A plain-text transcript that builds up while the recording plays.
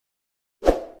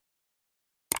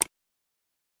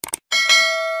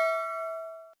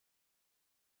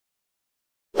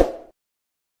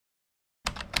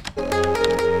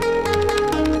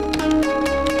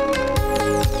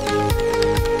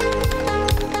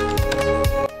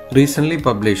Recently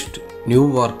published new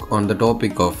work on the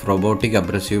topic of robotic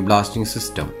abrasive blasting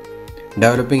system,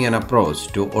 developing an approach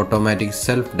to automatic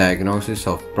self-diagnosis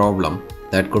of problem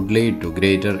that could lead to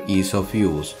greater ease of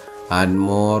use and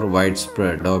more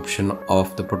widespread adoption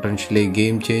of the potentially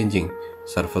game-changing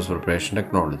surface preparation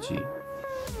technology.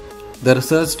 The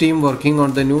research team working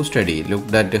on the new study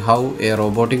looked at how a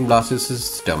robotic blasting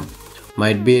system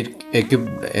might be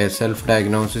equipped a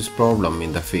self-diagnosis problem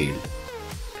in the field.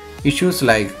 Issues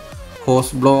like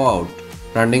hose blowout,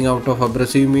 running out of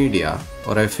abrasive media,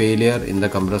 or a failure in the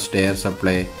compressed air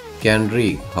supply can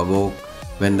wreak havoc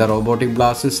when the robotic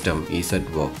blast system is at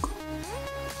work.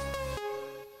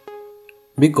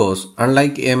 Because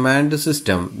unlike a manned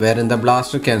system wherein the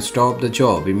blaster can stop the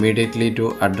job immediately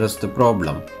to address the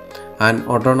problem, an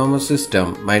autonomous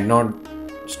system might not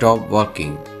stop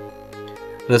working,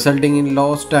 resulting in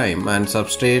lost time and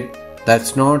substrate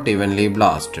that's not evenly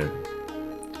blasted.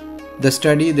 The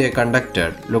study they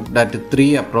conducted looked at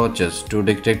three approaches to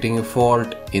detecting a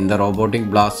fault in the robotic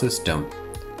blast system: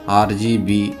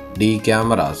 RGBD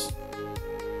cameras,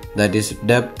 that is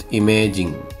depth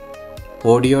imaging,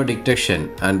 audio detection,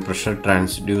 and pressure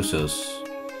transducers.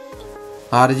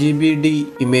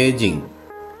 RGBD imaging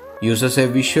uses a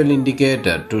visual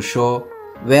indicator to show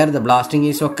where the blasting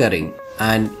is occurring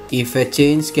and if a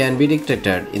change can be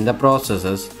detected in the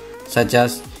processes, such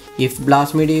as if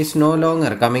blast media is no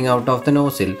longer coming out of the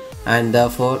nozzle and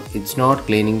therefore it's not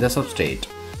cleaning the substrate.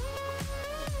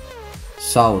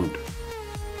 Sound,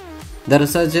 the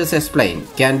researchers explain,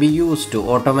 can be used to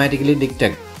automatically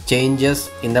detect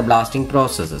changes in the blasting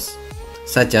processes,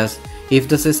 such as if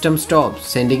the system stops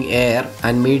sending air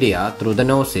and media through the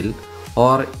nozzle,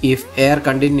 or if air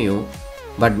continues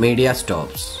but media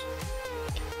stops.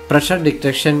 Pressure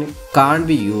detection can't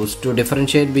be used to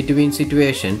differentiate between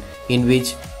situations in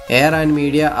which air and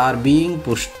media are being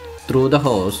pushed through the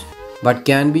hose, but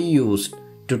can be used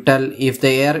to tell if the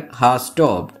air has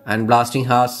stopped and blasting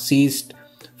has ceased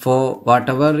for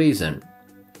whatever reason.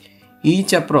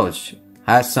 Each approach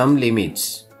has some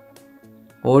limits.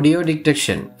 Audio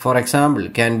detection, for example,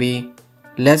 can be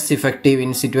less effective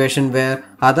in situations where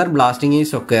other blasting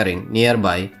is occurring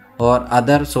nearby or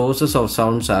other sources of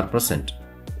sounds are present.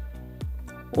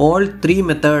 All three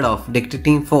methods of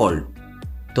detecting fault,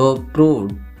 though,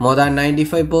 proved more than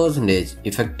 95%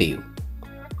 effective,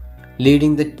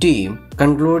 leading the team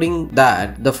concluding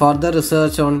that the further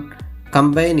research on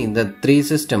combining the three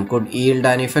systems could yield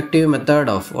an effective method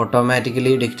of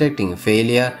automatically detecting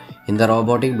failure in the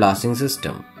robotic blasting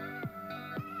system.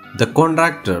 The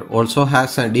contractor also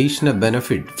has additional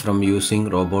benefit from using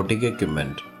robotic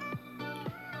equipment.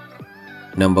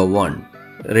 Number 1.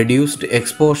 Reduced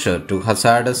exposure to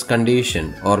hazardous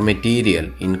condition or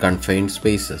material in confined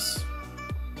spaces.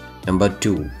 Number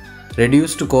 2.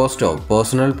 Reduced cost of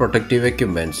personal protective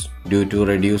equipments due to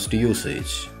reduced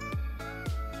usage.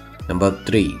 Number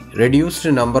 3. Reduced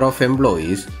number of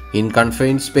employees in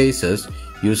confined spaces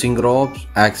using ropes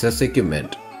access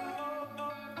equipment.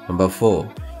 Number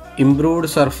 4. Improved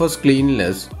surface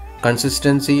cleanliness,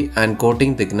 consistency, and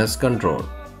coating thickness control.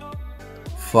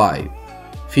 5.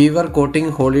 Fewer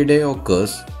coating holiday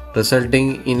occurs,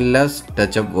 resulting in less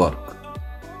touch-up work.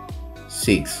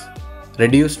 6.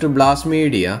 Reduced blast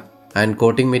media and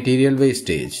coating material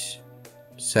wastage.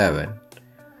 7.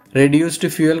 Reduced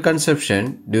fuel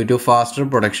consumption due to faster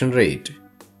production rate.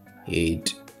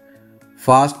 8.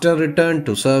 Faster return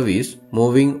to service,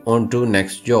 moving on to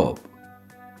next job.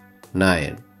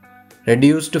 9.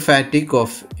 Reduced fatigue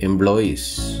of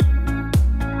employees.